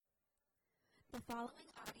The following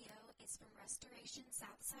audio is from Restoration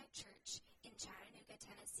Southside Church in Chattanooga,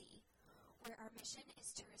 Tennessee, where our mission is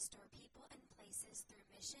to restore people and places through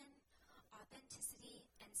mission, authenticity,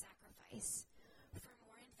 and sacrifice. For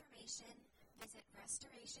more information, visit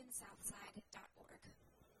restorationsouthside.org.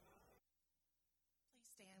 Please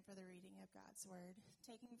stand for the reading of God's Word,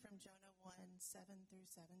 taken from Jonah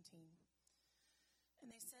 1:7-17. And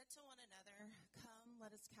they said to one another, "Come, let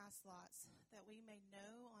us cast lots, that we may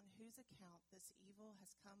know on whose account this evil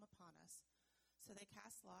has come upon us." So they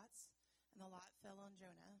cast lots, and the lot fell on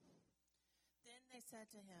Jonah. Then they said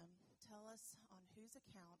to him, "Tell us on whose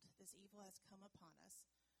account this evil has come upon us.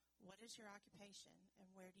 What is your occupation,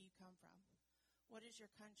 and where do you come from? What is your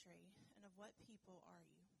country, and of what people are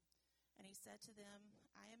you?" And he said to them,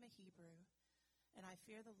 "I am a Hebrew, and I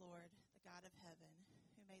fear the Lord, the God of heaven,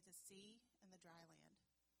 who made the sea and the dry land."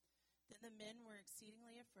 Then the men were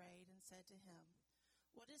exceedingly afraid and said to him,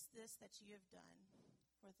 "What is this that you have done?"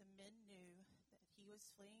 For the men knew that he was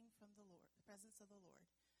fleeing from the presence of the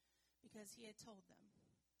Lord, because he had told them.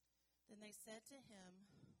 Then they said to him,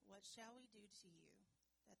 "What shall we do to you,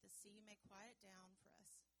 that the sea may quiet down for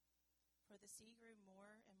us?" For the sea grew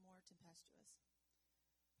more and more tempestuous.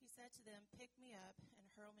 He said to them, "Pick me up and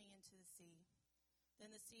hurl me into the sea.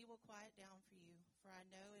 Then the sea will quiet down for you, for I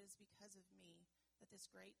know it is because of me that this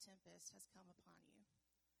great tempest has come upon you."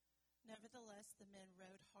 Nevertheless, the men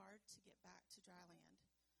rowed hard to get back to dry land,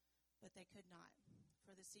 but they could not,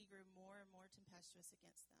 for the sea grew more and more tempestuous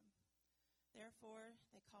against them. Therefore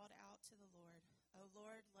they called out to the Lord, "O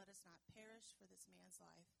Lord, let us not perish for this man's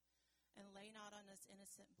life, and lay not on us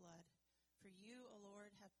innocent blood, for you, O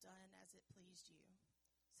Lord, have done as it pleased you."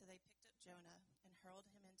 So they picked up Jonah and hurled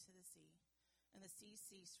him into the sea, and the sea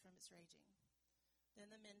ceased from its raging. Then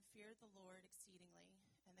the men feared the Lord exceedingly,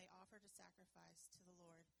 and they offered a sacrifice to the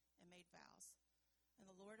Lord and made vows. And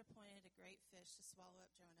the Lord appointed a great fish to swallow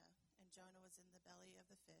up Jonah, and Jonah was in the belly of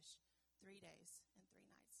the fish 3 days and 3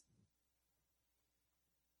 nights.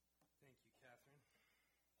 Thank you, Catherine.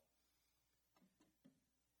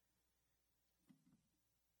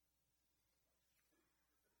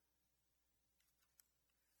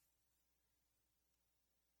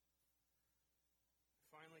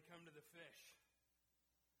 Finally come to the fish.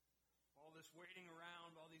 All this waiting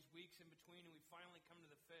around, all these weeks in between, and we finally come to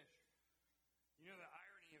the fish. You know, the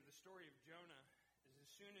irony of the story of Jonah is as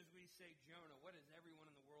soon as we say Jonah, what does everyone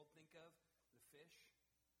in the world think of? The fish.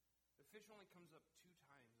 The fish only comes up 2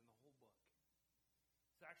 times in the whole book.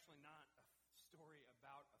 It's actually not a story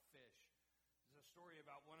about a fish. It's a story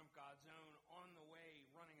about one of God's own on the way,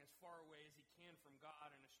 running as far away as he can from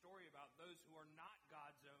God, and a story about those who are not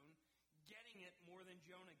God's own getting it more than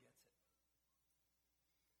Jonah gets it.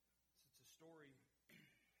 It's a story.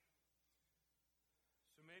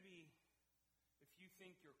 So maybe if you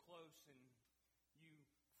think you're close and you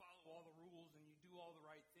follow all the rules and you do all the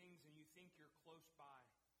right things and you think you're close by,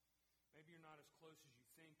 maybe you're not as close as you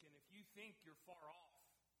think. And if you think you're far off,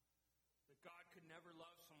 that God could never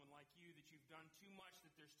love someone like you, that you've done too much,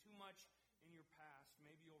 that there's too much in your past,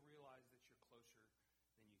 maybe you'll realize that you're closer than you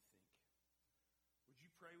think. Would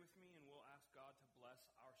you pray with me, and we'll ask God to bless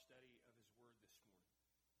our study of his word this morning.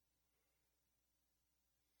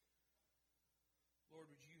 Lord,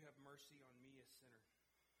 would you have mercy on me, a sinner?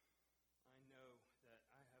 I know that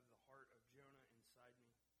I have the heart of Jonah inside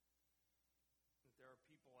me, that there are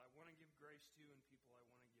people I want to give grace to and people I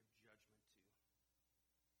want to give judgment to.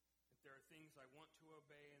 That there are things I want to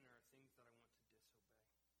obey and there are things that I want to disobey.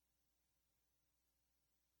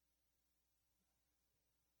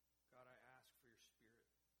 God, I ask for your Spirit.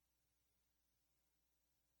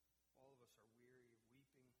 All of us are weary of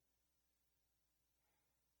weeping.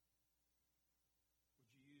 Would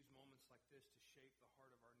you use moments like this to shape the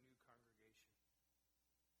heart of our new congregation?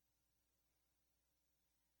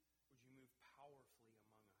 Would you move powerfully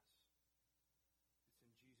among us? It's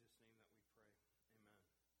in Jesus' name that we pray. Amen.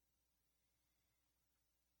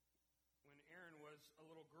 When Erin was a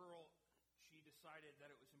little girl, she decided that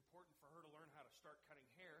it was important for her to learn how to start cutting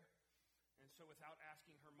hair. And so without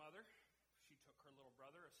asking her mother, she took her little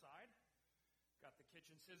brother aside, got the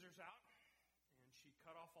kitchen scissors out, and she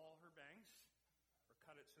cut off all her bangs, or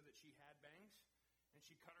cut it so that she had bangs. And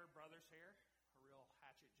she cut her brother's hair, a real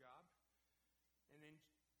hatchet job. And then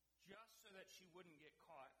just so that she wouldn't get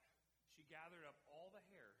caught, she gathered up all the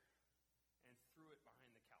hair and threw it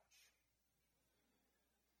behind the couch.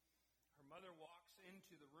 Her mother walks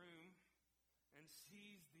into the room and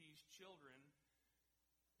sees these children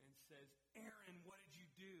and says, "Erin, what did you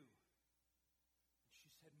do?" And she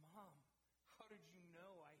said, "Mom, how did you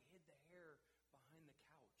know I hid the hair behind the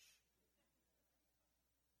couch?"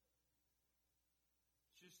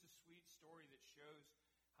 She just a sweet story that shows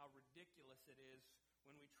how ridiculous it is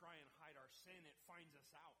when we try and hide our sin. It finds us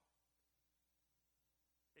out.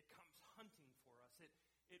 It comes hunting for us.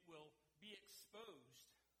 It will be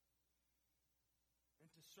exposed. And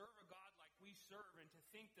to serve a God like we serve and to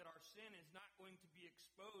think that our sin is not going to be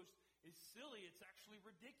exposed is silly. It's actually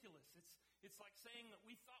ridiculous. It's like saying that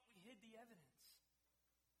we thought we hid the evidence.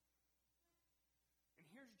 And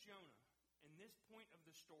here's Jonah. In this point of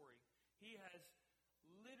the story, he has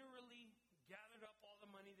literally gathered up all the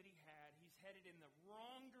money that he had. He's headed in the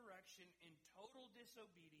wrong direction in total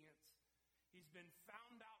disobedience. He's been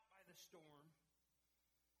found out by the storm.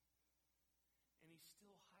 And he's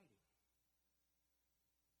still hiding.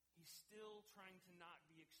 He's still trying to not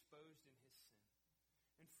be exposed in his sin.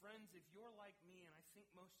 And friends, if you're like me, and I think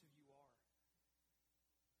most of you are,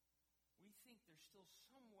 we think there's still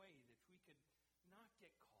some way that we could not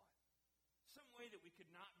get caught. Some way that we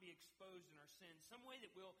could not be exposed in our sin. Some way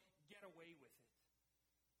that we'll get away with it.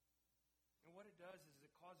 And what it does is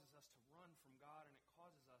it causes us to run from God, and it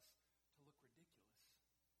causes us to look ridiculous.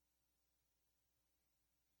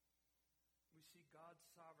 We see God's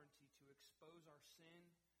sovereignty to expose our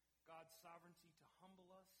sin, God's sovereignty to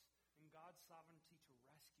humble us, and God's sovereignty to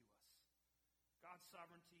rescue us. God's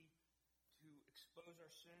sovereignty to expose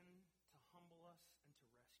our sin, to humble us, and to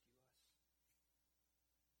rescue us.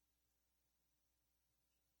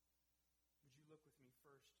 Would you look with me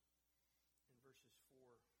first in verses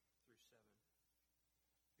 4 through 7?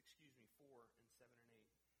 4 and 7 and 8.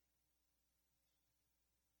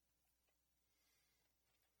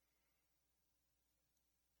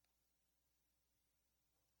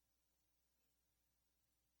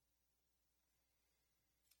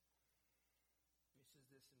 He says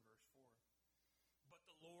this in verse 4. But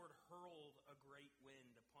the Lord hurled a great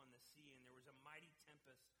wind upon the sea, and there was a mighty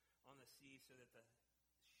tempest on the sea, so that the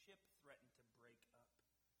ship threatened to break up.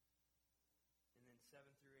 And then 7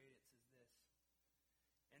 through 8, it says this.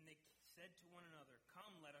 And they said to one another,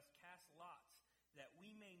 Come, let us cast lots, that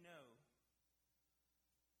we may know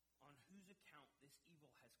on whose account this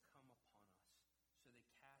evil has come upon us. So they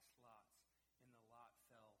cast lots, and the lot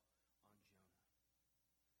fell on Jonah.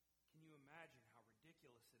 Can you imagine how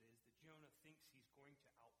ridiculous it is that Jonah thinks he's going to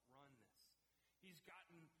outrun this? He's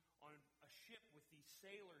gotten on a ship with these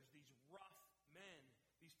sailors, these rough men,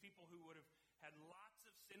 these people who would have had lots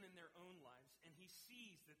of sin in their own lives, and he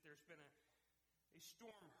sees that there's been a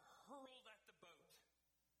storm hurled at the boat.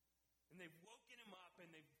 And they've woken him up,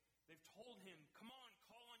 and they've told him, Come on,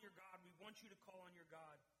 call on your God. We want you to call on your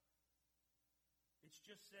God. It's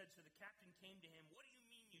just said, so the captain came to him, What do you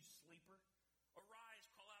mean, you sleeper? Arise,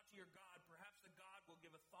 call out to your God. Perhaps the God will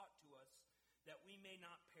give a thought to us, that we may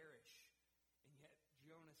not perish. And yet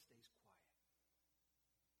Jonah stays quiet.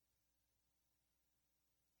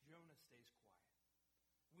 Jonah stays quiet.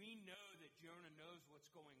 We know that Jonah knows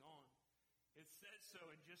what's going on. It says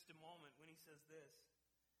so in just a moment when he says this.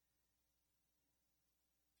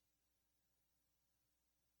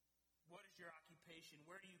 What is your occupation?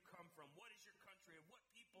 Where do you come from? What is your country? And what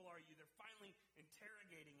people are you? They're finally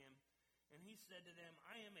interrogating him. And he said to them,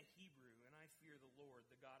 I am a Hebrew, and I fear the Lord,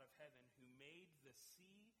 the God of heaven, who made the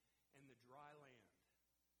sea and the dry land.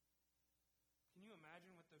 Can you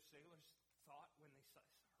imagine what those sailors thought when they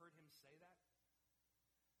heard him say that?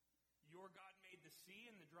 Your God made the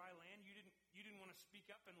sea and the dry land. You didn't want to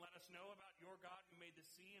speak up and let us know about your God who made the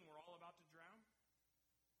sea and we're all about to drown?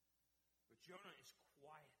 But Jonah is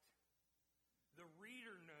quiet. The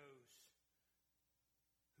reader knows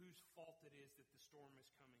whose fault it is that the storm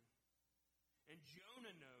is coming. And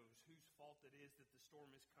Jonah knows whose fault it is that the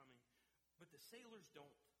storm is coming. But the sailors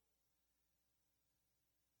don't.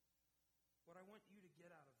 What I want you to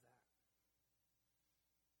get out of that is,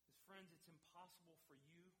 friends, it's impossible for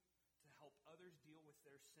you to help others deal with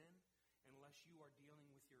their sin unless you are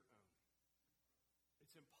dealing with your own.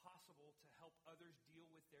 It's impossible to help others deal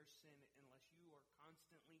with their sin unless you are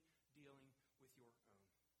constantly dealing with your own.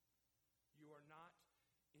 You are not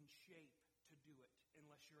in shape to do it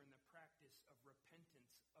unless you're in the practice of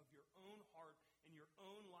repentance of your own heart and your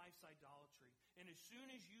own life's idolatry. And as soon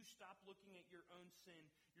as you stop looking at your own sin,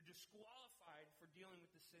 you're disqualified for dealing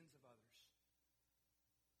with the sins of others.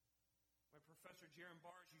 My professor, Jaron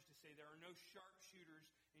Bars, used to say there are no sharpshooters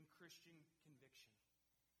in Christian conviction.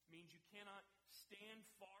 It means you cannot stand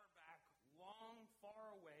far back, long,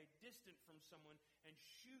 far away, distant from someone, and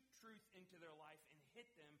shoot truth into their life and hit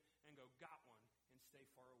them and go, got one, and stay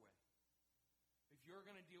far away. If you're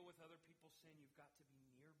going to deal with other people's sin, you've got to be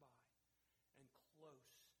nearby and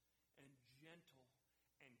close and gentle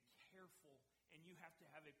and careful, and you have to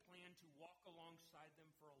have a plan to walk alongside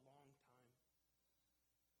them for a long time.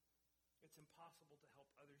 it's impossible to help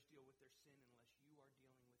others deal with their sin unless you are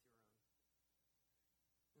dealing with your own.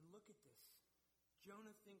 And look at this.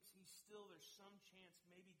 Jonah thinks there's some chance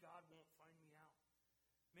maybe God won't find me out.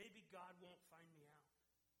 Maybe God won't find me out.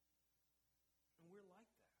 And we're like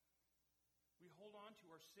that. We hold on to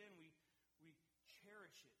our sin. We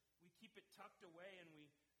cherish it. We keep it tucked away and we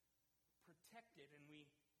protect it, and we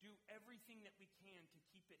do everything that we can to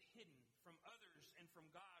keep it hidden from others and from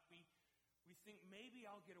God. We think maybe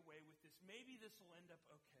I'll get away with this. Maybe this will end up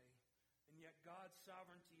okay. And yet God's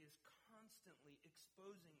sovereignty is constantly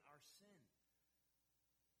exposing our sin.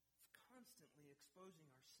 It's constantly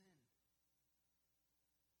exposing our sin.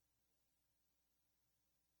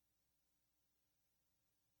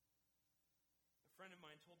 A friend of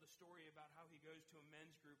mine told the story about how he goes to a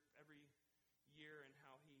men's group every year and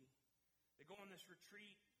how they go on this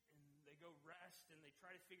retreat and they go rest and they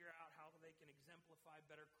try to figure out how they can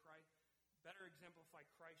better exemplify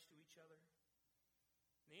Christ to each other.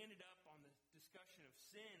 And they ended up on the discussion of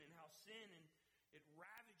sin and how sin it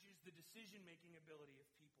ravages the decision-making ability of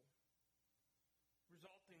people,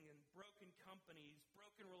 resulting in broken companies,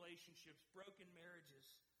 broken relationships, broken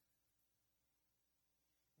marriages.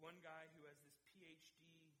 One guy who has this PhD,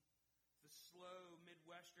 the slow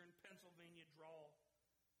Midwestern Pennsylvania drawl,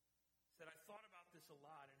 said, I thought about this a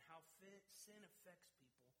lot and how sin affects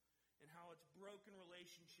people and how it's broken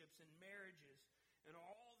relationships and marriages. And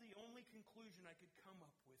the only conclusion I could come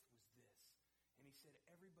up with was this. And he said,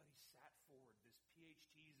 everybody sat forward. This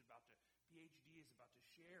PhD is about to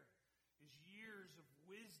share his years of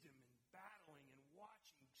wisdom and battling and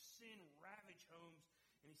watching sin ravage homes.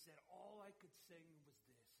 And he said, all I could say was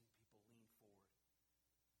this. And people leaned forward.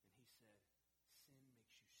 And he said, sin makes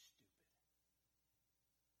you stupid.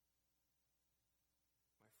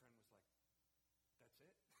 My friend was like, that's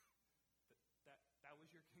it? that was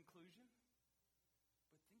your conclusion?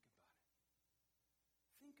 But think about it.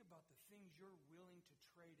 Think about the things you're willing to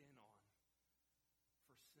trade in on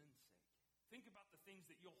for sin's sake. Think about the things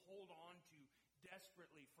that you'll hold on to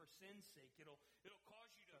desperately for sin's sake. It'll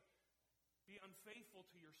cause you to be unfaithful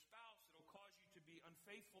to your spouse. It'll cause you to be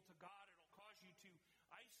unfaithful to God. It'll cause you to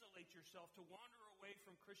isolate yourself, to wander away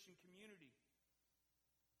from Christian community.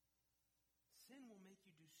 Sin will make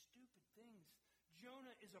you do stupid things.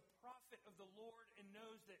 Jonah is a prophet of the Lord and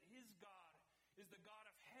knows that his God is the God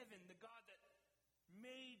of heaven, the God that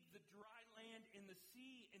made the dry land in the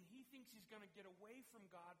sea, and he thinks he's going to get away from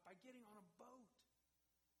God by getting on a boat.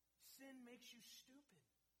 Sin makes you stupid.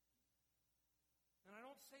 And I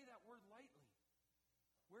don't say that word lightly.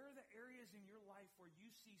 Where are the areas in your life where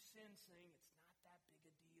you see sin saying it's not that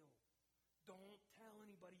big a deal? Don't tell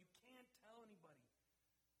anybody. You can't tell anybody.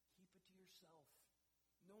 Keep it to yourself.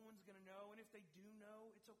 No one's going to know, and if they do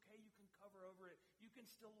know, it's okay. You can cover over it. You can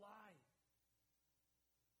still lie.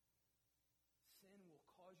 Sin will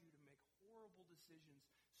cause you to make horrible decisions,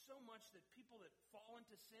 so much that people that fall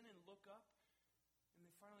into sin and look up, and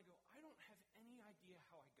they finally go, I don't have any idea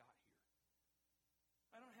how I got here.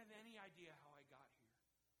 I don't have any idea how I got here.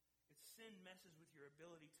 It's sin messes with your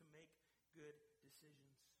ability to make good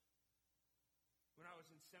decisions. When I was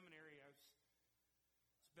in seminary,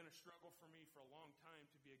 it's been a struggle for me for a long time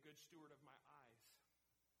to be a good steward of my eyes,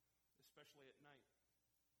 especially at night.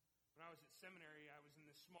 When I was at seminary, I was in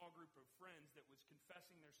this small group of friends that was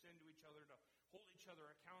confessing their sin to each other to hold each other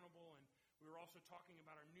accountable, and we were also talking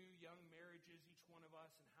about our new young marriages, each one of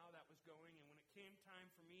us, and how that was going. And when it came time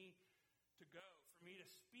for me to go, for me to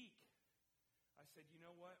speak, I said, you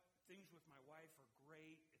know what? Things with my wife are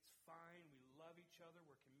great. It's fine. We love each other.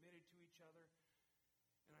 We're committed to each other.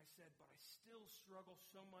 And I said, but I still struggle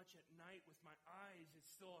so much at night with my eyes. It's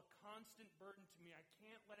still a constant burden to me. I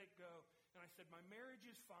can't let it go. And I said, my marriage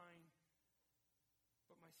is fine,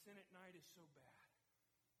 but my sin at night is so bad.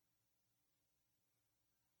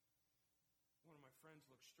 One of my friends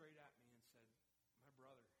looked straight at me and said, my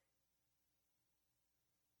brother,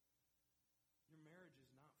 your marriage is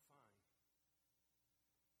not fine.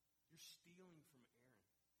 You're stealing from Aaron.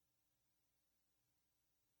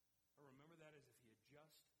 I remember that as if he had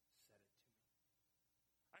just said it to me.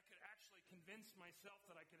 I could actually convince myself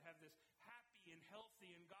that I could have this happy and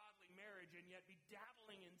healthy and godly marriage and yet be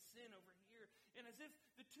dabbling in sin over here, and as if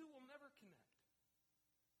the two will never connect.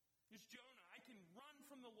 It's Jonah. I can run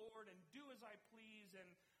from the Lord and do as I please, and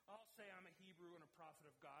I'll say I'm a Hebrew and a prophet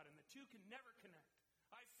of God, and the two can never connect.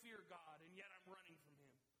 I fear God, and yet I'm running from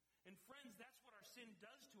him. And friends, that's what our sin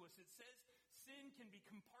does to us. It says sin can be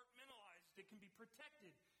compartmentalized. It can be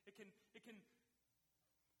protected. It can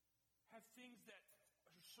have things that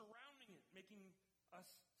are surrounding it, making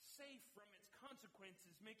us safe from its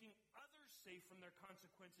consequences, making others safe from their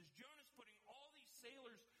consequences. Jonah's putting all these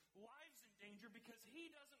sailors life's in danger because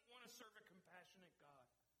he doesn't want to serve a compassionate God.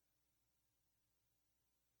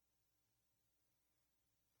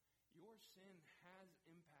 Your sin has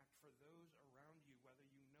impact for those around you, whether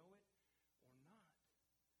you know it or not,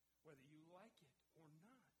 whether you like it or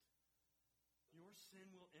not. Your sin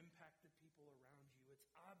will impact the people around you. It's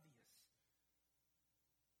obvious.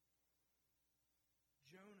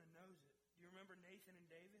 Jonah knows it. Do you remember Nathan and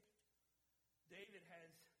David? David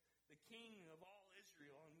has the king of all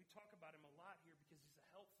Israel, and we talk about him a lot here because he's a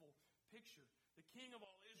helpful picture. The king of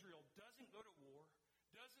all Israel doesn't go to war,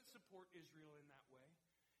 doesn't support Israel in that way.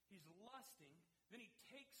 He's lusting. Then he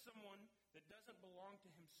takes someone that doesn't belong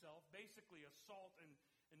to himself, basically assault, and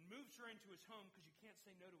moves her into his home because you can't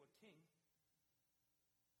say no to a king.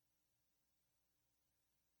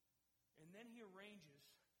 And then he arranges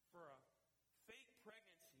for a fake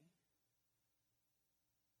pregnancy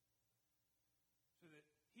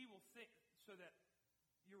so that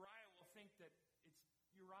Uriah will think that it's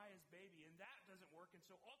Uriah's baby, and that doesn't work. And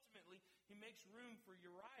so ultimately, he makes room for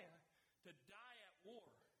Uriah to die at war.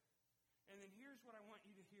 And then here's what I want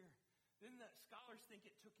you to hear. Then the scholars think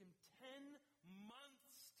it took him 10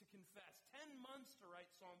 months to confess, 10 months to write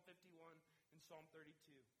Psalm 51 and Psalm 32.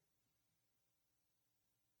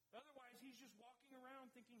 Otherwise, he's just walking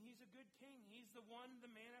around thinking he's a good king. He's the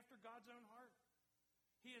man after God's own heart.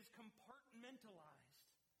 He is compartmentalized.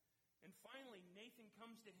 And finally, Nathan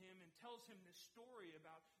comes to him and tells him this story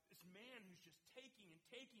about this man who's just taking.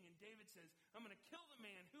 And David says, I'm going to kill the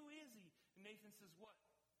man. Who is he? And Nathan says, what?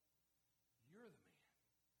 You're the man.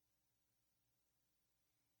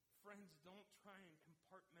 Friends, don't try and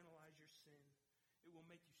compartmentalize your sin. It will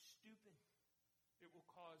make you stupid. It will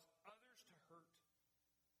cause others to hurt.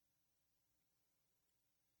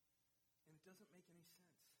 And it doesn't make any sense.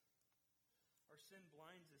 Our sin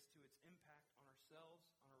blinds us to its impact on ourselves,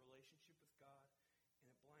 on our relationship with God, and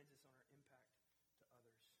it blinds us on our impact to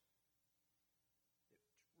others. It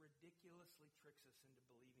ridiculously tricks us into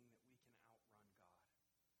believing that we can outrun God.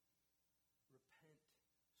 Repent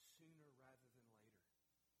sooner rather than later.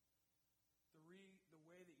 The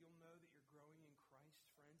way that you'll know that you're growing in Christ,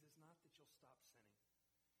 friends, is not that you'll stop sinning.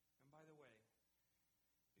 And by the way,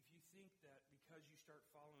 if you think that because you start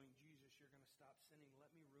following Jesus, you're going to stop sinning,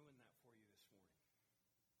 let me ruin that for you this morning.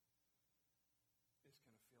 It's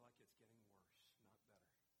going to feel like it's getting worse, not better.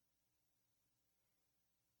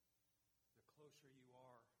 The closer you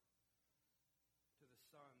are to the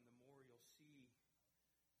Son, the more you'll see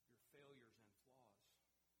your failures and flaws.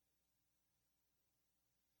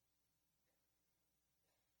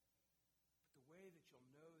 But the way that you'll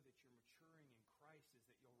know that you're maturing in Christ is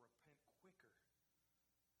that you'll repent quicker.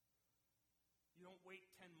 You don't wait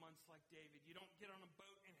 10 months like David. You don't get on a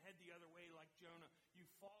boat and head the other way like Jonah. You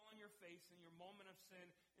fall on your face in your moment of sin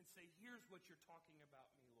and say, here's what you're talking about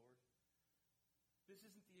me, Lord. This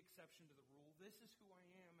isn't the exception to the rule. This is who I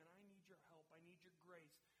am, and I need your help. I need your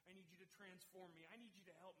grace. I need you to transform me. I need you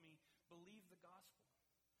to help me believe the gospel.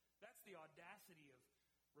 That's the audacity of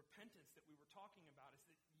repentance that we were talking about, is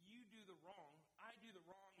that you do the wrong, I do the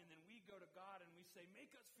wrong, and then we go to God and we say,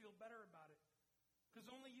 make us feel better about it, because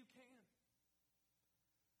only you can.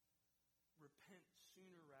 Repent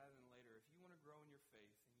sooner rather than later. If you want to grow in your faith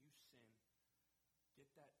and you sin, get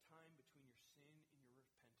that time between your sin and your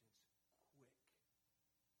repentance quick.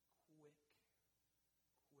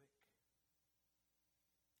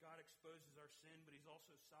 God exposes our sin, but he's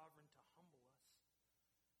also sovereign to humble us.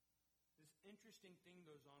 This interesting thing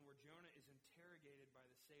goes on where Jonah is interrogated by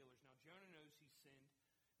the sailors. Now, Jonah knows he's sinned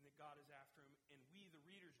and that God is after him, and we, the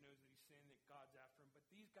readers, knows that he's sinned, that God's after him, but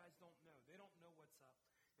these guys don't know. They don't know what's up.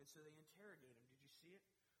 And so they interrogate him. Did you see it?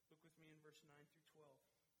 Look with me in verse 9 through 12.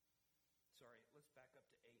 Sorry, let's back up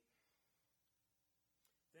to 8.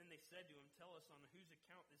 Then they said to him, tell us on whose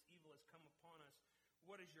account this evil has come upon us.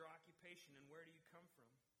 What is your occupation and where do you come from?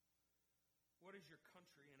 What is your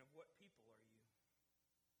country and of what people are you?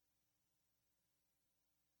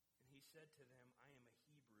 And he said to them, I am a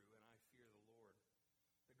Hebrew and I fear the Lord,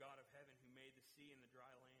 the God of heaven who made the sea and the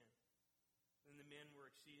dry land. Then the men were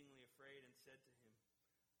exceedingly afraid and said to him,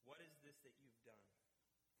 what is this that you've done?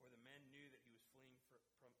 For the men knew that he was fleeing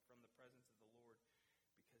from the presence of the Lord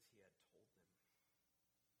because he had told them.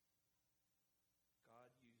 God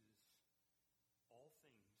uses all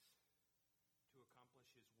things to accomplish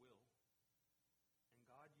his will, and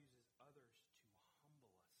God uses others to humble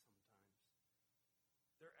us sometimes.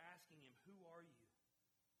 They're asking him, who are you?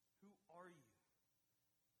 Who are you?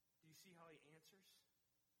 Do you see how he answers?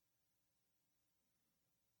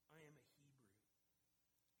 I am a Hebrew.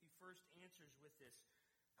 He first answers with this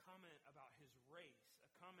comment about his race, a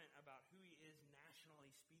comment about who he is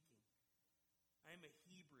nationally speaking. I am a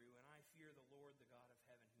Hebrew, and I fear the Lord, the God of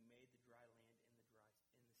heaven, who made the dry land and the sea.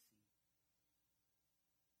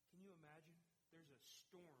 Can you imagine? There's a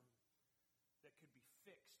storm that could be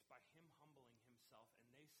fixed by him humbling himself,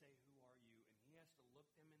 and they say, "Who are you?" And he has to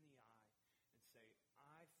look them in the eye and say,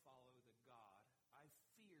 "I follow the God, I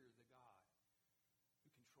fear the God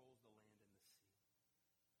who controls the land and the sea."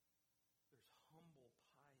 There's humble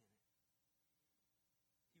pie in it.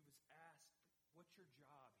 He was asked, "What's your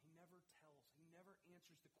job?" He never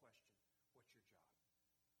answers the question, "What's your job?"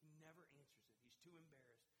 He never answers it. He's too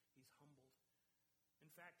embarrassed. He's humbled. In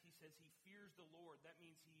fact, he says he fears the Lord. That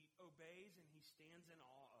means he obeys and he stands in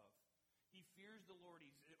awe of. He fears the Lord.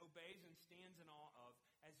 He obeys and stands in awe of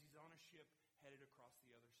as he's on a ship headed across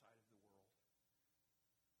the other side of the world.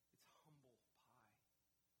 It's humble pie to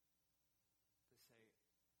say, "I follow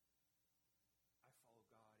God even though I'm headed the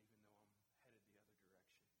other direction."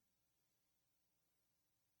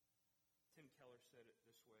 Tim Keller said it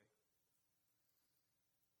this way: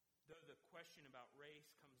 though the question about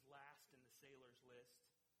race comes last in the sailor's list,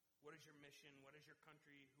 what is your mission? What is your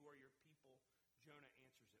country? Who are your people? Jonah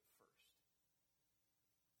answers it first.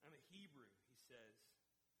 I'm a Hebrew, he says,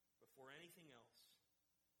 before anything else.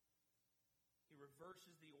 He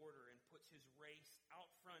reverses the order and puts his race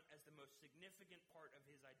out front as the most significant part of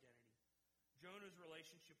his identity. Jonah's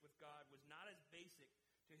relationship with God was not as basic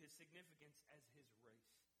to his significance as his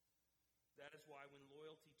race. That is why when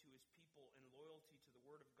loyalty to his people and loyalty to the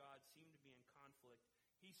Word of God seemed to be in conflict,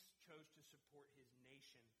 he chose to support his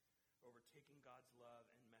nation over taking God's love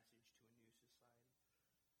and message to a new society.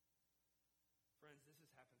 Friends, this has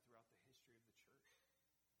happened throughout the history of the church.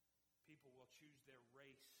 People will choose their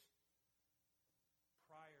race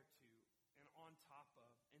prior to and on top of,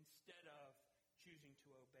 instead of choosing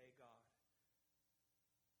to obey God.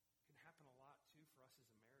 It can happen a lot, too, for us as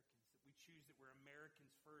Americans, that we choose that we're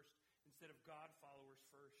Americans first instead of God followers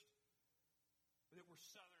first. Or that we're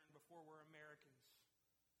Southern before we're Americans.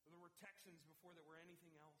 Or that we're Texans before that we're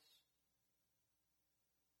anything else.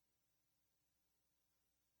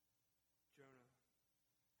 Jonah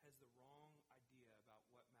has the wrong idea about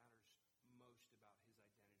what matters most about his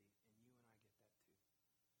identity, and you and I get that too.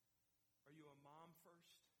 Are you a mom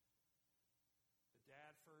first? A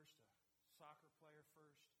dad first? A soccer player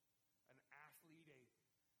first? An athlete? A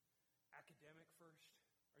academic first?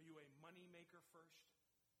 Are you a money maker first?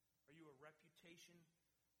 Are you a reputation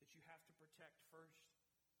that you have to protect first?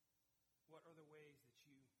 What are the ways that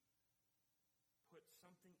you put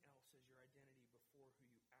something else as your identity before who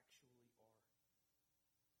you actually are?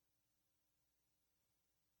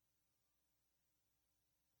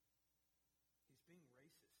 He's being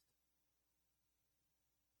racist.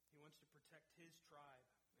 He wants to protect his tribe,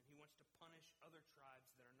 and he wants to punish other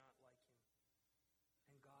tribes that are not like him.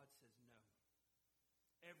 And God says no.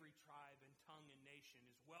 Every tribe and tongue and nation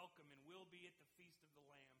is welcome and will be at the feast of the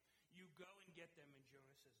Lamb. You go and get them, and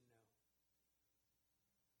Jonah says no.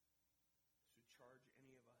 So charge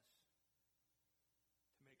any of us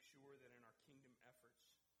to make sure that in our kingdom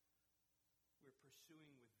efforts, we're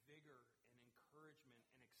pursuing with vigor and encouragement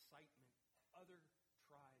and excitement other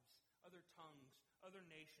tribes, other tongues, other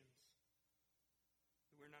nations.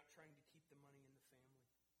 That we're not trying to keep the money in the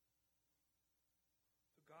family.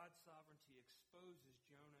 So God's sovereignty exposes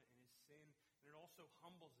Jonah and his sin, and it also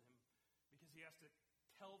humbles him because he has to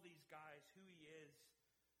tell these guys who he is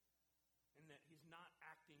and that he's not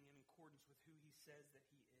acting in accordance with who he says that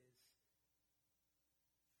he is.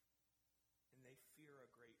 And they fear a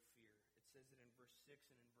great fear. It says it in verse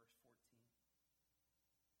 6 and in verse 14.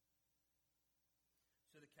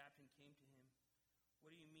 So the captain came to him.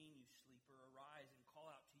 "What do you mean, you sleeper? Arise and call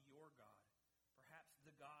out to your God. Perhaps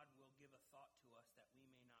the God will give a thought to us that we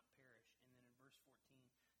may not perish." And then in verse 14,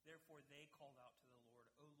 "Therefore they called out to the Lord,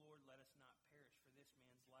 'O Lord, let us not perish for this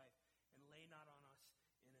man's life, and lay not on us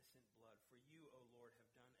innocent blood. For you, O Lord,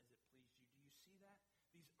 have done as it pleased you.'" Do you see that?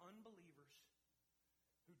 These unbelievers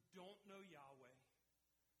who don't know Yahweh,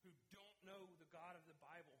 who don't know the God of the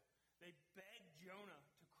Bible, they beg Jonah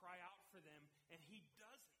to cry out for them, and he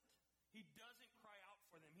doesn't. He doesn't cry out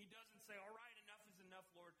for them. He doesn't say, "All right, enough is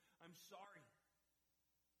enough, Lord. I'm sorry."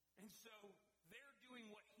 And so they're doing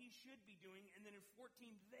what he should be doing, and then in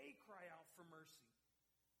 14, they cry out for mercy.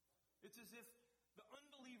 It's as if the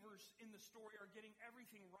unbelievers in the story are getting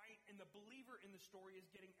everything right, and the believer in the story is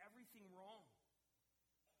getting everything wrong.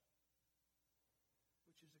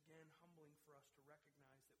 Which is, again, humbling for us to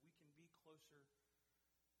recognize that we can be closer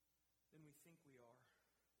than we think we are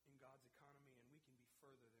in God's economy, and we can be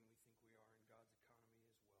further than we think we are in God's economy as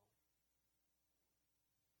well.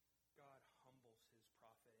 God humbles his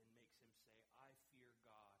prophet and makes him say, "I fear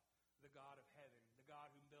God, the God of heaven, the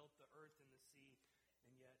God who built the earth and the sea,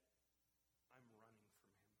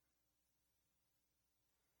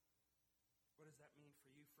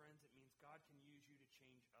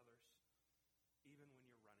 others, even when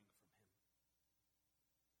you're running from Him.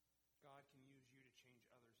 God can use you to change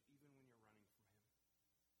others, even when you're running from Him.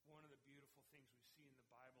 One of the beautiful things we see in the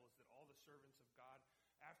Bible is that all the servants of God,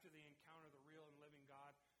 after they encounter the real and living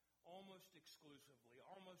God, almost exclusively,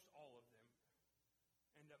 almost all of them,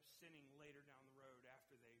 end up sinning later down the road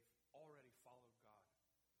after they've already followed God.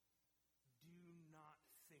 Do not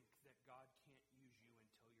think that God can't use you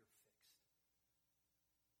until you're fixed.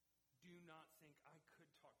 Do not think, I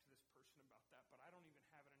could talk to this person about that, but I don't even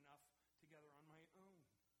have it enough together on my own.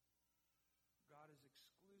 God is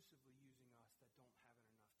exclusively using us that don't have it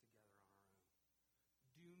enough together on our own.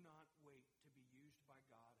 Do not wait to be used by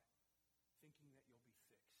God thinking that you'll be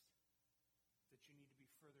fixed, that you need to be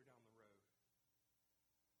further down the road.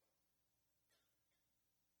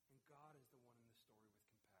 And God is the one in the story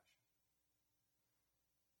with compassion.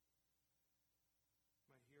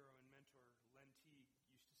 My hero and mentor, Len Teague,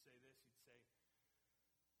 used to say this. He'd say,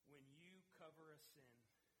 when you cover a sin,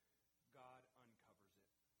 God uncovers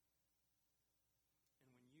it.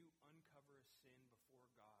 And when you uncover a sin before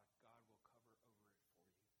God, God will cover over it for you.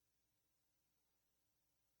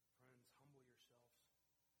 Friends, humble yourselves.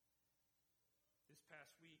 This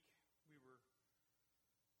past week, we were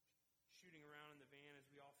shooting around in the van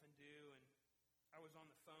as we often do, and I was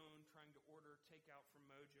on the phone trying to order takeout from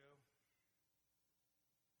Mojo.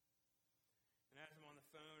 And as I'm on the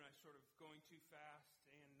phone, I sort of going too fast,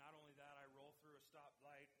 and not only that, I roll through a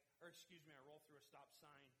stoplight, I roll through a stop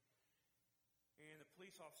sign. And the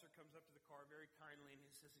police officer comes up to the car very kindly, and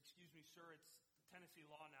he says, "Excuse me, sir, it's Tennessee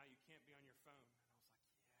law now. You can't be on your phone." And I was like,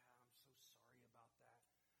 "Yeah, I'm so sorry about that."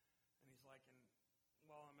 And he's like, "And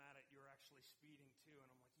while I'm at it, you're actually speeding too." And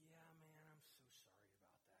I'm like, "Yeah, man, I'm so sorry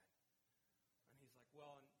about that." And he's like,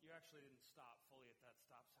 "Well, and you actually didn't stop fully at that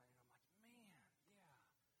stop sign." And I'm like, "Man, yeah,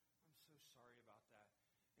 I'm so sorry about that."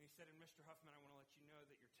 And he said, "And Mr. Huffman, I want to let you know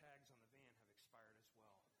that your tags on the van have expired as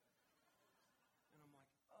well." And I'm like,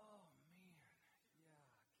 "Oh, man, yeah,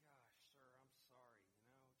 gosh, sir, I'm sorry, I'm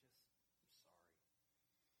sorry."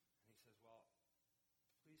 And he says, "Well,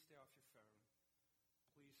 please stay off your phone.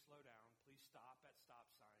 Please slow down. Please stop at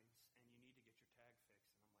stop signs, and you need to get your tag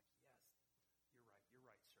fixed." And I'm like, "Yes, you're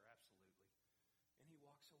right, sir, absolutely." And he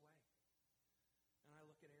walks away. And I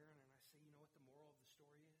look at Aaron and I say, "You know what the moral of the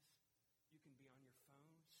story is? You can be on your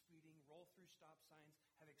phone, speeding, roll through stop signs,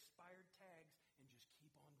 have expired tags, and just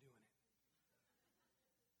keep on doing it."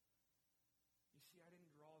 You see, I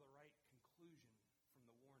didn't draw the right conclusion from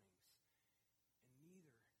the warnings, and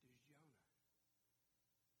neither does Jonah.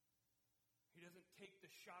 He doesn't take the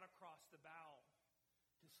shot across the bow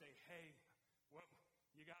to say, "Hey, whoa,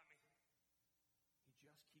 you got me." He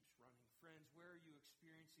just keeps running. Friends, where are you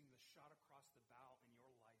experiencing the shot across the bow in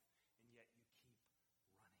your life, and yet you keep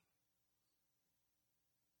running?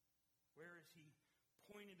 Where has he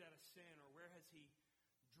pointed at a sin, or where has he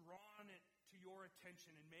drawn it to your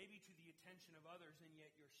attention and maybe to the attention of others, and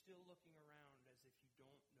yet you're still looking around as if you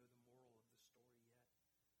don't know the moral of the story yet?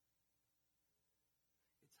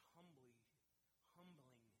 It's humbling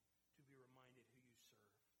to be reminded who you serve.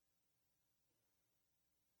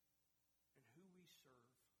 And who we serve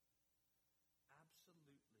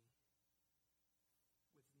absolutely,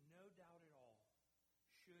 with no doubt at all,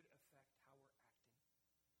 should affect how we're acting.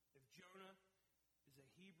 If Jonah is a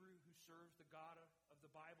Hebrew who serves the God of the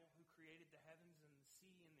Bible, who created the heavens and the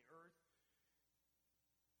sea and the earth,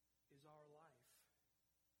 is our life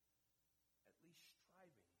at least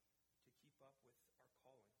striving to keep up with our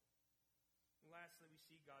calling? And lastly, we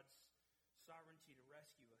see God's sovereignty to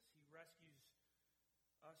rescue us. He rescues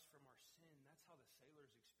us from our sin. That's how the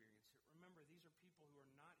sailors experience it. Remember, these are people who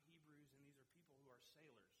are not Hebrews, and these are people who are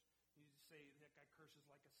sailors. You say, "That guy curses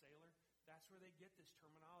like a sailor." That's where they get this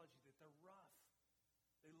terminology, that they're rough.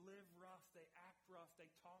 They live rough. They act rough. They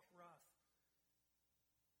talk rough.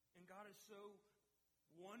 And God is so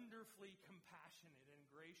wonderfully compassionate and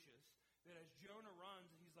gracious that as Jonah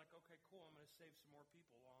runs, he's like, "Okay, cool, I'm going to save some more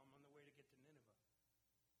people while I'm on the way to get to Nineveh."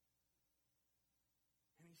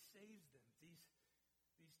 And he saves them.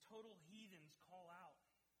 These total heathens call out.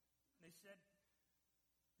 They said,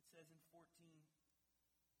 it says in 14,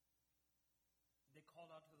 they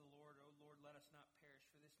called out to the Lord, "O Lord, let us not perish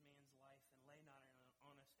for this man's life, and lay not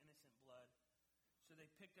on us innocent blood." So they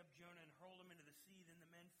picked up Jonah and hurled him into the sea. Then the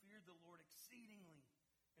men feared the Lord exceedingly,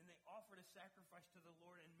 and they offered a sacrifice to the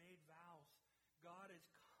Lord and made vows. God is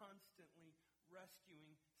constantly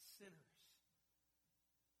rescuing sinners.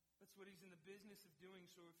 That's what he's in the business of doing.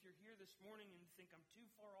 So if you're here this morning and you think, "I'm too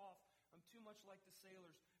far off, I'm too much like the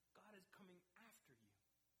sailors," God is coming after you.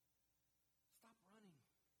 Stop running.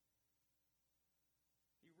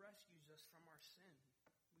 He rescues us from our sin.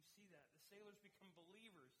 We see see that. The sailors become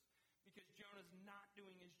believers because Jonah's not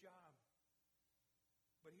doing his job.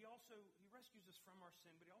 But he rescues us from our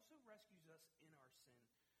sin, but he also rescues us in our sin.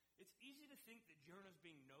 It's easy to think that Jonah's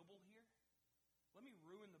being noble here. Let me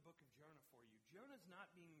ruin the book of Jonah for you. Jonah's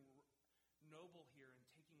not being noble here and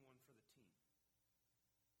taking one for the team.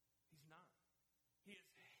 He's not. He has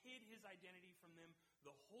hid his identity from them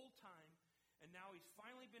the whole time, and now he's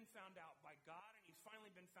finally been found out by God, and he's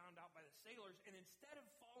finally been found out by the sailors, and instead of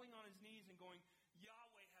falling on his knees and going,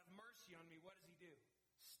 Yahweh, have mercy on me, what does he do?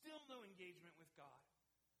 Still no engagement with God.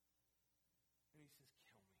 And he says,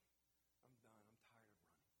 kill me. I'm done. I'm tired of running.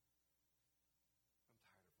 I'm tired of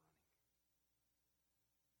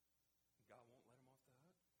running. And God won't let him off the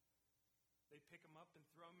hook. They pick him up and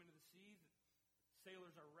throw him into the sea. The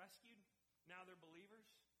sailors are rescued. Now they're believers.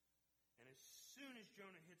 And as soon as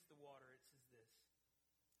Jonah hits the water, it says this.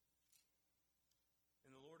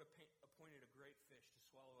 And the Lord appointed a great fish to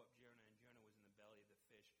swallow up Jonah, and Jonah was in the belly of the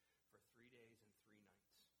fish for 3 days and 3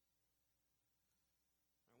 nights.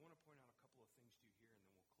 I want to point out a couple of things to you here, and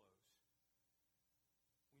then we'll close.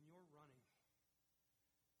 When you're running,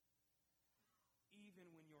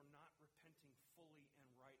 even when you're not repenting fully and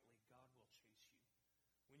rightly, God will chase you.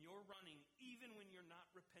 When you're running, even when you're not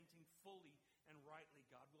repenting fully and rightly,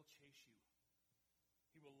 God will chase you.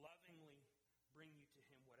 He will lovingly bring you to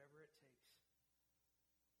him, whatever it takes.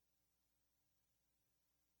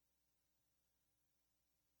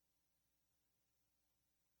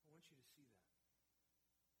 I want you to see that.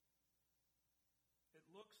 It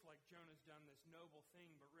looks like Jonah's done this noble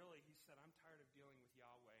thing, but really he said, I'm tired of dealing with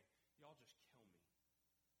Yahweh. Y'all just kill me.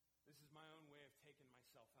 This is my own way of taking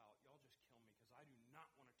myself out. Y'all just kill me because I do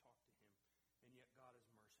not want to talk to him. And yet God is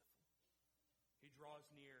merciful. He draws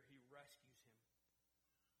near. He rescues him.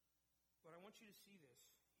 But I want you to see this.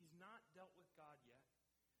 He's not dealt with God yet.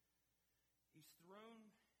 He's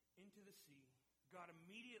thrown into the sea. God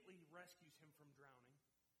immediately rescues him from drowning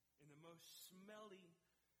in the most smelly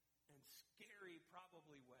and scary,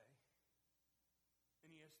 probably, way.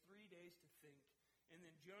 And he has 3 days to think. And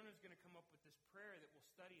then Jonah's going to come up with this prayer that we'll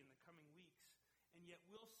study in the coming weeks. And yet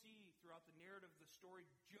we'll see throughout the narrative of the story,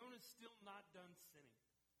 Jonah's still not done sinning.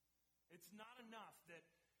 It's not enough that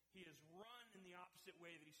he has run in the opposite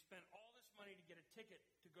way, that he spent all this money to get a ticket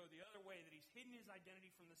to go the other way, that he's hidden his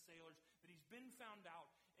identity from the sailors, that he's been found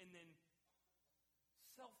out, and then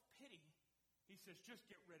self-pity, he says, just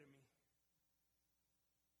get rid of me.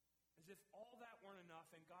 As if all that weren't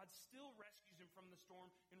enough, and God still rescues him from the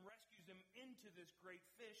storm and rescues him into this great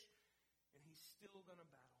fish, and he's still going to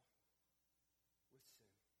battle with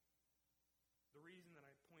sin. The reason that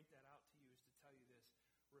I point that out to you is to tell you this.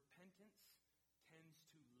 Repentance tends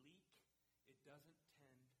to leak. It doesn't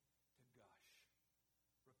tend to gush.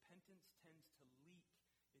 Repentance tends to leak.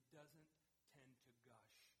 It doesn't tend to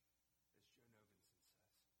gush, as Joe Novenson says.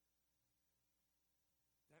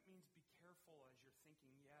 That means be careful as you're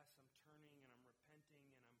thinking, yes, I'm turning and I'm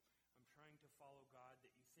repenting and I'm trying to follow God,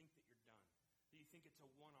 that you think that you're done, that you think it's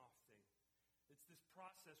a one-off thing. It's this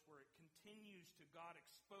process where it continues to God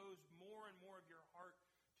expose more and more of your heart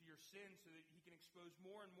to your sin so that he can expose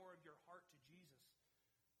more and more of your heart to Jesus.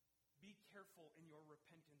 Be careful in your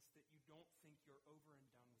repentance that you don't think you're over and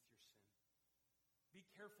done with your sin. Be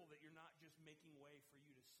careful that you're not just making way for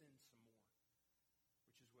you to sin some more,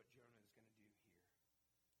 which is what Jonah is going to do here.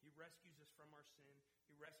 He rescues us from our sin.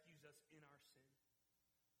 He rescues us in our sin.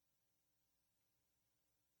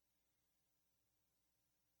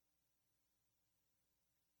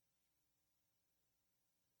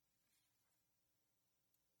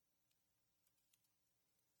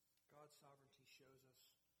 God's sovereignty shows us.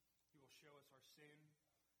 He will show us our sin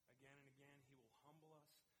again and again. He will humble us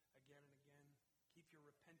again and again. Keep your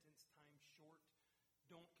repentance time short.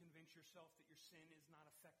 Don't convince yourself that your sin is not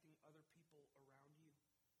affecting other people around you.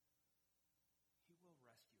 He will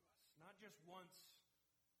rescue us. Not just once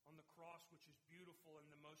on the cross, which is beautiful and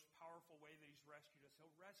the most powerful way that he's rescued us.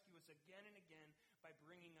 He'll rescue us again and again by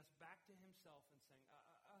bringing us back to himself and saying,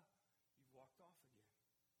 you've walked off again.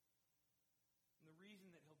 And the reason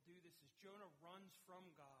that he'll do this is Jonah runs from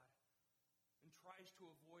God and tries to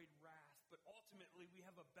avoid wrath. But ultimately, we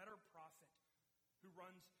have a better prophet who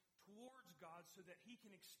runs towards God so that he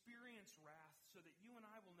can experience wrath so that you and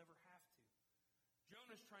I will never have to.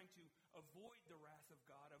 Jonah's trying to avoid the wrath of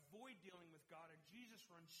God, avoid dealing with God, and Jesus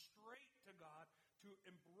runs straight to God to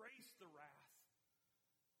embrace the wrath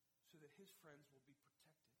so that his friends will be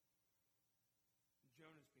protected. And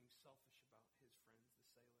Jonah's being selfish about his friends, the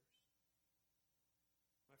sailors.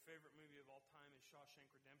 My favorite movie of all time is Shawshank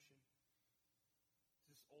Redemption. It's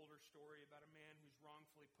this older story about a man who's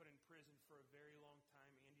wrongfully put in prison for a very long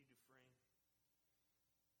time, Andy Dufresne.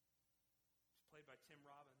 played by Tim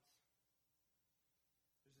Robbins.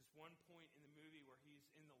 There's this one point in the movie where he's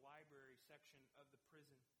in the library section of the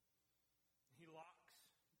prison. He locks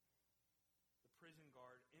the prison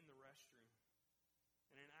guard in the restroom.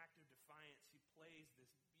 And in an act of defiance, he plays this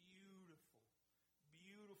beautiful,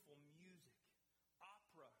 beautiful music,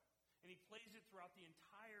 opera. And he plays it throughout the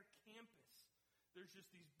entire campus. There's just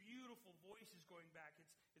these beautiful voices going back.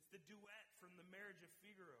 It's the duet from The Marriage of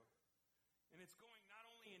Figaro. And it's going not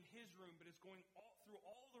only in his room, but it's going all through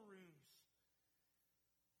all the rooms,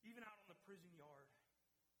 even out on the prison yard.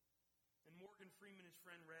 And Morgan Freeman, his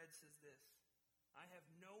friend, read, says this: I have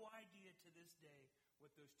no idea to this day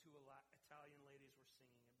what those two Italian ladies were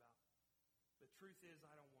singing about. The truth is,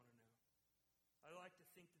 I don't want to know. I like to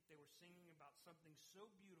think that they were singing about something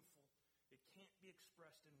so beautiful it can't be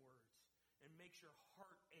expressed in words and makes your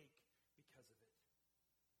heart ache because of it.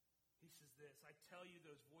 He says this: I tell you,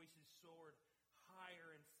 those voices soared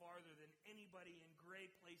higher and farther than anybody in gray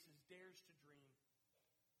places dares to dream.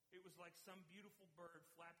 It was like some beautiful bird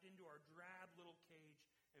flapped into our drab little cage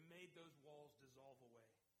and made those walls dissolve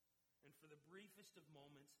away. And for the briefest of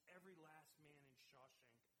moments, every last man in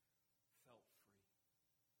Shawshank felt free.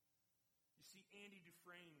 You see, Andy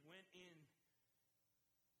Dufresne went in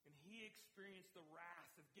and he experienced the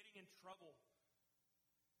wrath of getting in trouble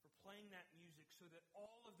for playing that music so that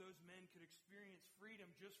all of those men could experience freedom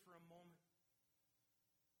just for a moment.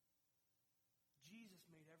 Jesus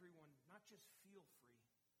made everyone not just feel free,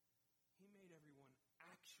 he made everyone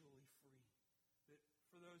actually free. That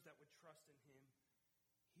for those that would trust in him,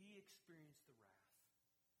 he experienced the wrath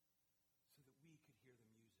so that we could hear the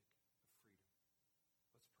music of freedom. Let's pray.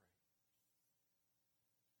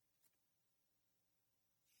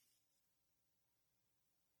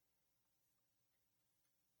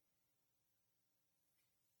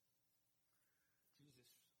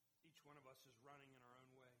 Jesus, each one of us is running in our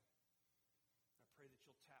own way. I pray that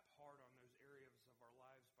you'll tap hard on those areas of our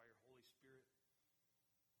lives by your Holy Spirit.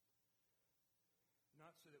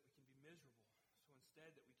 Not so that we can be miserable, so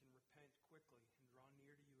instead that we can repent quickly and draw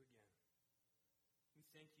near to you again. We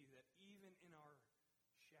thank you that even in our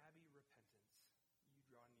shabby repentance, you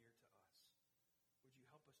draw near to us. Would you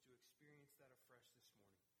help us to experience that afresh this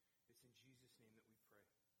morning? It's in Jesus' name that we pray.